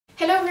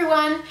Hello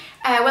everyone,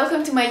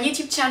 welcome to my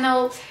YouTube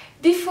channel.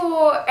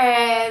 Before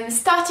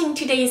starting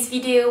today's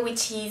video,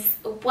 which is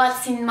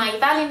what's in my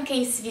violin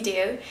case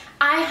video,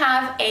 I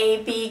have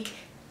a big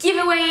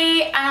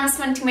giveaway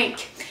announcement to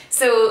make.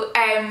 So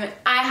I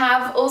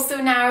have also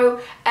now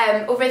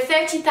over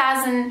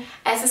 30,000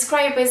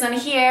 subscribers on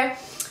here,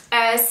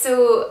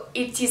 so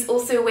it is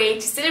also a way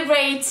to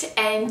celebrate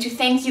and to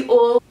thank you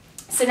all.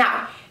 So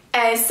now,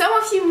 some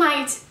of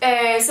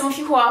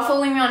you who are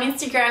following me on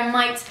Instagram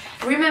might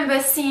remember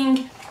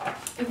seeing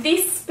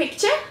this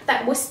picture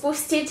that was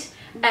posted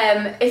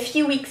a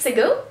few weeks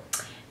ago.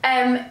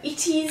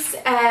 It is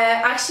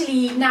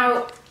actually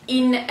now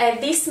in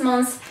this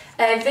month's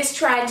The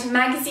Stride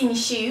magazine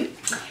issue.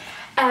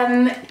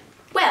 Well,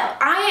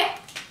 I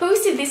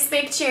posted this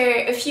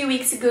picture a few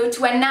weeks ago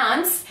to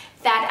announce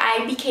that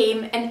I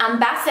became an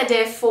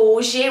ambassador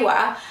for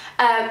Gewa.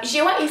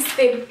 Gewa is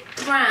the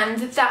brand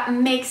that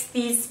makes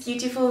these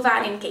beautiful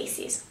violin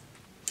cases.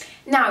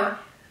 Now,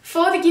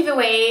 for the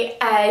giveaway,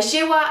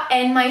 Gewa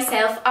and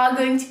myself are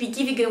going to be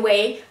giving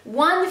away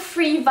one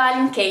free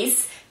violin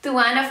case to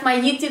one of my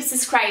YouTube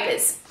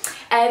subscribers.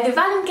 The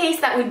violin case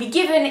that will be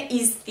given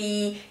is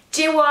the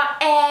Gewa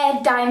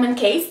Air Diamond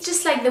case,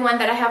 just like the one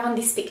that I have on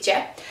this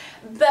picture.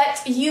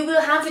 But you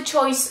will have the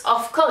choice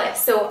of color.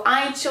 So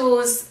I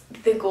chose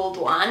the gold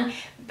one,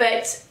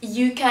 but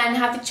you can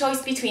have the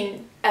choice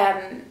between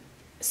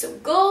so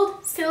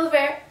gold,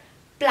 silver,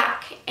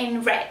 black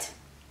and red.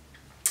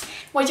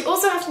 What you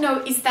also have to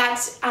know is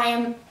that I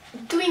am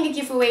doing a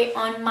giveaway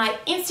on my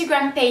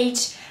Instagram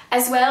page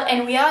as well,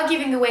 and we are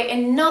giving away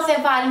another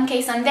violin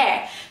case on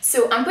there.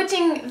 So I'm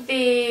putting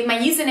my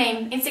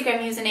username,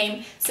 Instagram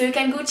username, so you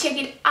can go check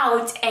it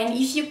out, and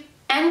if you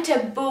enter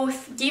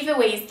both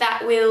giveaways,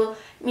 that will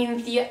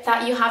mean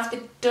that you have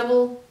the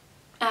double,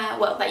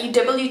 that you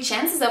double your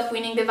chances of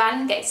winning the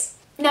violin case.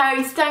 Now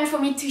it's time for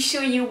me to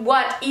show you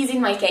what is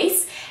in my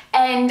case,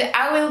 and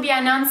I will be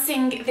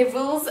announcing the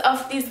rules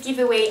of this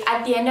giveaway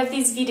at the end of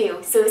this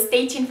video, so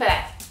stay tuned for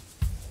that.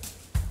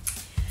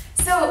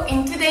 So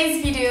in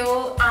today's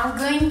video I'm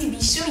going to be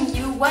showing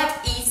you what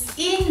is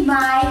in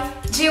my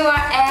Gewa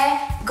Air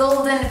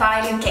golden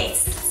violin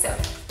case. So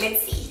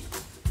let's see.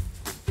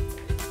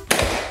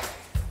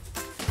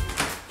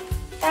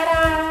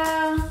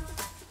 Ta-da!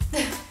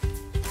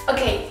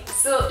 Okay,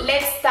 so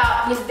let's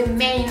start with the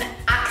main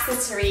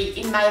accessory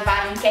in my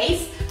violin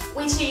case,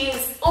 which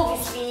is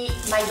obviously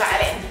my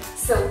violin.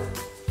 So,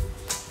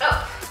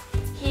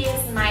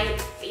 here's my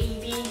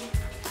baby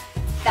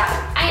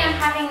that I am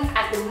having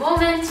at the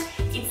moment.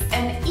 It's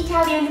an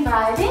Italian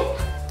violin.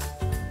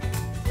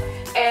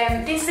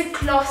 This is a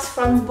cloth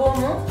from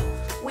Beaumont,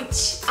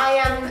 which I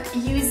am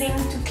using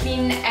to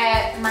clean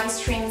my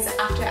strings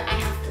after I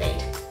have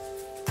played.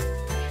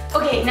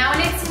 Okay, now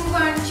let's move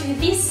on to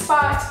this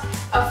part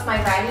of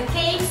my violin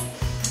case.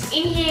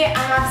 In here I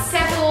have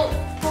several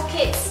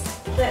pockets.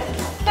 The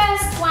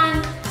first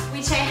one,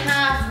 which I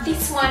have,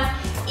 this one,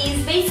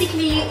 is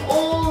basically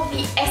all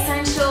the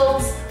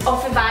essentials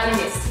of a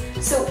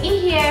violinist. So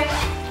in here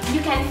you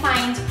can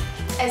find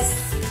a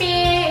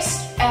spare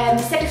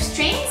set of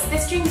strings. The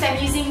strings I'm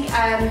using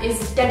is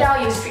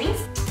Dadario strings.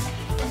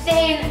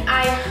 Then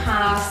I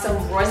have some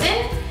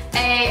rosin.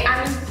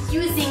 I'm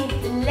using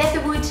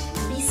Leatherwood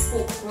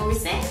Bespoke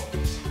rosin.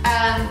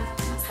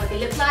 That's how they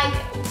look like.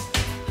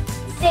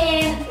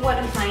 Then what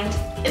do we find?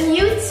 A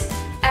mute.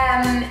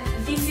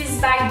 This is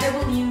by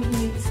W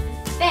Mute.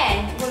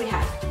 Then what do we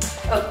have?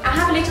 Oh, I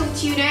have a little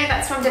tuner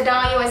that's from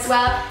Dadario as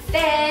well.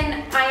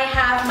 Then I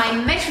have my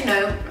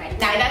metronome. Right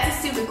now,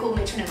 that's a super cool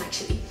metronome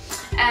actually.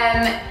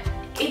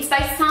 It's by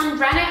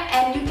Soundbrenner,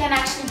 and you can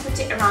actually put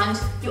it around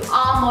your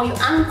arm or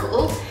your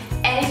ankle,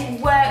 and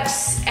it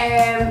works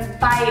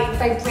by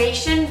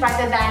vibration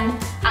rather than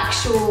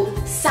actual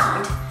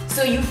sound.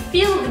 So you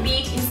feel the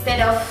beat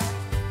instead of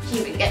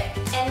hearing it.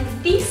 And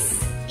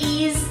this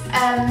is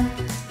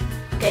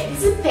okay,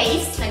 this is a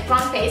paste, like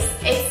brown paste.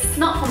 It's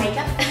not for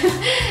makeup.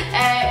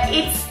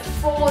 It's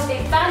for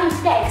the violin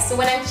peg. So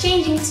when I'm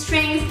changing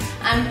strings,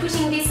 I'm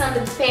putting this on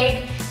the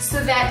peg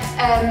so that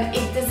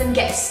it doesn't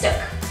get stuck.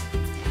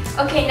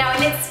 Okay, now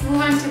let's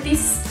move on to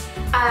this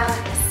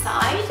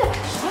side.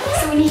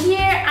 So in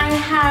here I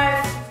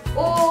have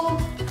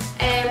all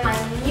my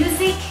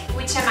music,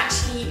 which I'm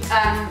actually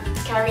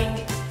carrying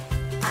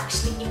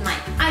in my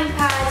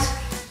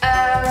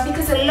iPad,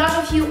 because a lot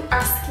of you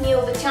ask me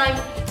all the time.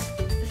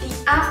 The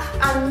app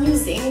I'm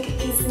using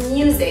is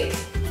Music.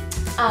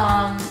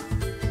 Yeah,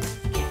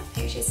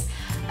 here it is.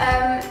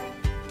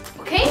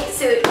 Okay,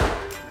 so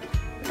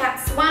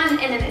that's one,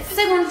 and then the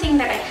second thing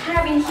that I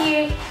have in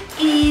here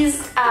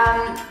is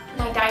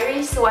my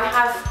diary. So I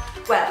have,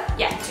 well,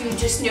 yeah, to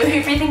just know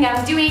everything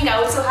I'm doing. I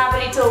also have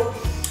a little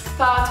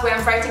part where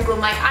I'm writing all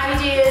my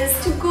ideas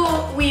to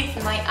go with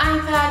my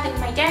iPad and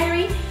my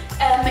diary.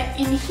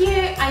 In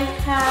here I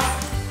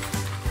have,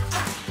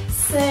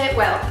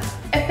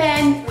 a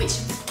pen which,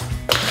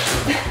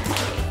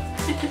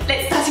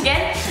 let's start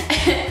again,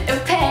 a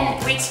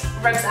pen which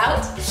runs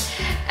out.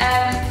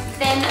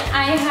 Then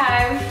I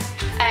have,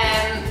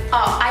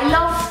 I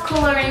love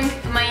coloring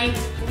my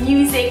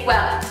music,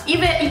 well,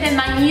 even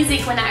my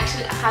music when I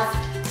actually have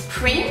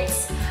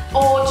prints,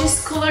 or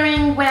just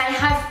coloring when I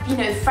have, you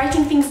know,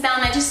 writing things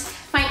down. I just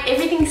find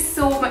everything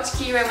so much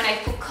clearer when I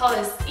put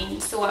colors in.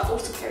 So I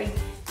also carry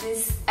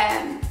these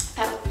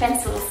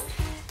pencils.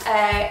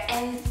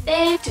 And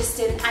then just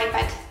an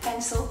iPad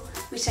pencil,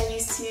 which I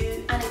use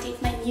to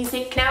annotate my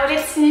music. Now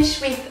let's finish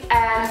with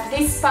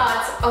this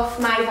part of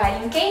my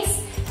violin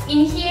case.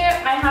 In here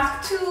I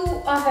have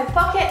two other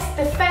pockets.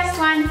 The first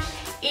one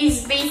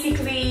is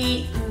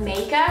basically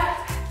makeup.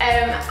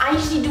 I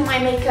usually do my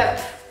makeup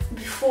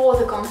before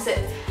the concert,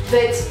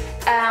 but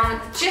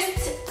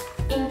just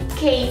in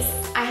case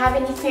I have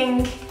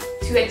anything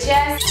to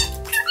adjust.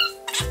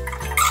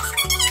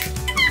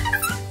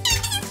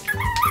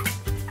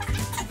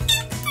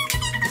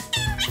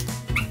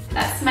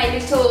 That's my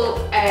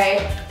little,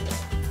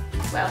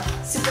 well,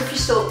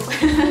 superficial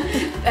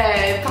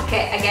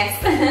pocket, I guess.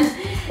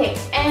 Okay,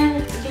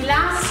 and the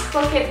last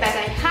pocket that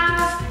I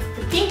have,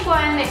 the pink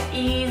one,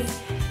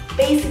 is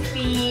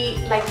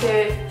basically like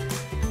a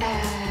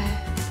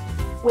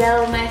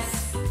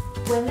wellness,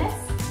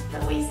 is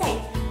that what you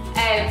say?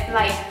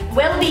 Like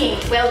well-being,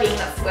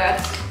 that's the word,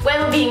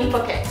 well-being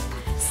pocket.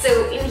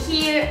 So in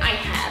here I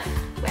have,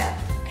 well,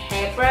 a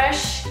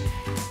hairbrush,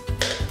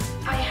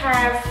 I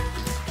have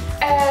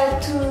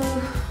to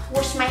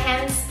wash my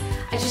hands.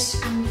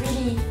 I'm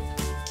really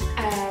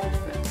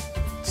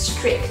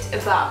strict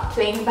about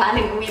playing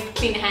violin with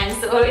clean hands,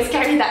 so I always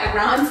carry that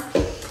around.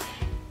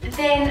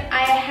 Then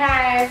I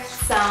have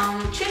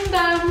some chewing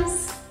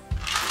gums.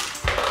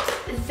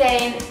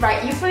 Then,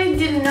 right, you probably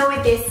didn't know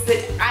this, but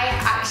I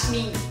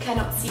actually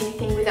cannot see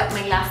anything without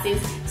my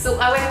glasses, so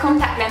I wear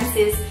contact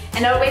lenses,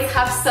 and I always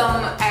have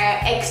some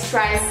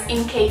extras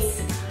in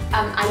case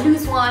I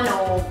lose one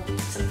or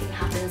something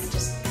happens.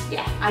 Just,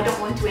 yeah, I don't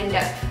want to end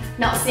up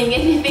not seeing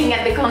anything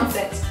at the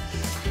concert.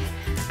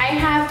 I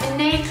have a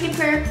nail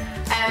clipper,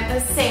 the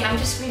same, I'm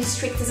just really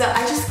strict as well.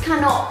 I just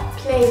cannot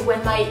play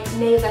when my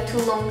nails are too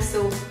long,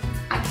 so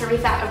I carry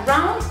that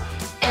around.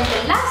 And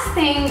the last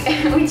thing,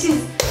 which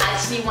is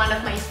actually one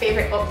of my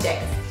favorite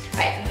objects,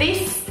 right?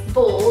 This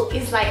ball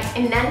is like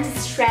an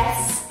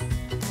anti-stress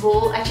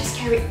ball. I just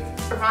carry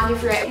it around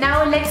everywhere.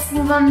 Now let's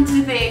move on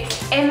to the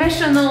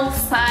emotional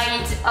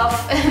side of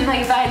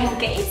my violin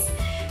case.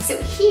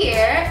 So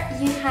here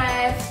you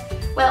have,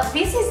 well,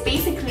 this is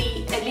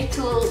basically a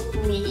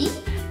little me,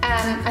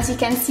 as you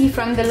can see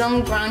from the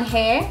long brown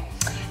hair.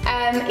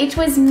 It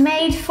was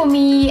made for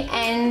me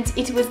and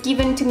it was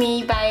given to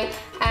me by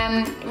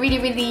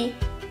really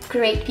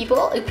great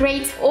people, a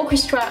great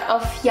orchestra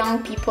of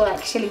young people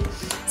actually.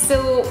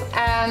 So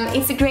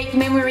it's a great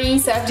memory,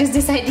 so I've just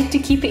decided to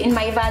keep it in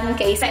my violin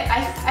case.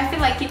 I feel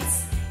like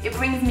it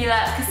brings me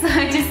luck, so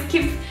I just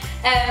keep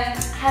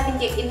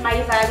having it in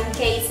my violin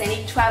case and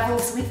it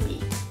travels with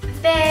me.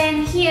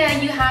 Then here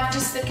you have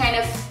just the kind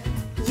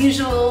of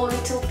usual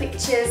little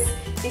pictures.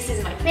 This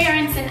is my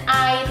parents and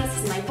I,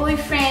 this is my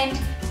boyfriend,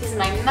 this is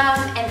my mum,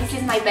 and this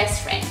is my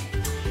best friend.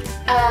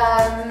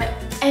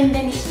 And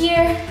then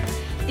here,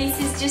 this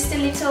is just a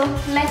little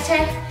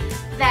letter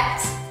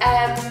that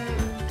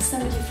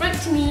somebody wrote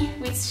to me,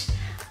 which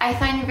I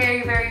find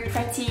very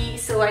pretty,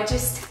 so I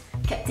just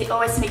kept it.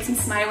 Always makes me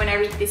smile when I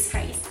read this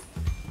phrase.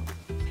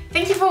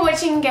 Thank you for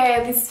watching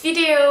this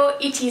video.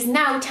 It is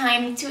now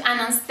time to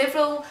announce the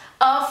rule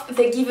of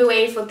the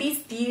giveaway for this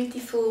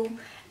beautiful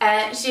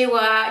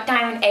Jewa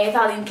Diamond A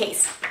violin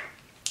case.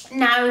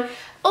 Now,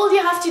 all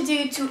you have to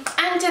do to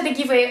enter the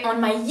giveaway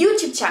on my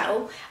YouTube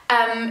channel,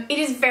 it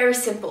is very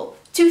simple.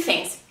 Two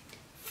things.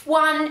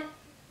 One,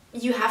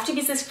 you have to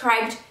be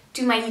subscribed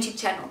to my YouTube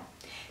channel.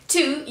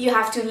 Two, you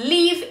have to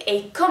leave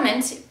a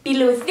comment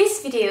below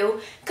this video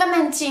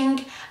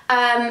commenting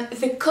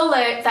the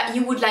color that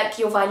you would like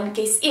your violin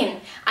case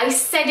in. I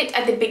said it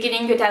at the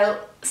beginning, but I'll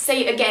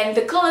say it again.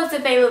 The colors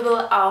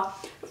available are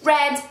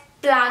red,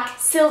 black,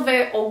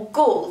 silver or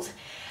gold.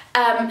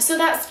 So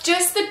that's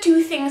just the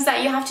two things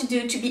that you have to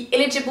do to be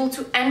eligible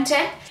to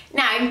enter.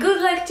 Now,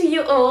 good luck to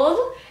you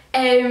all.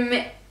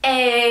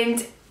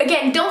 And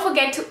again, don't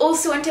forget to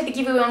also enter the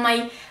giveaway on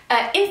my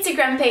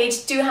Instagram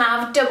page to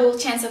have double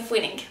chance of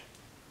winning.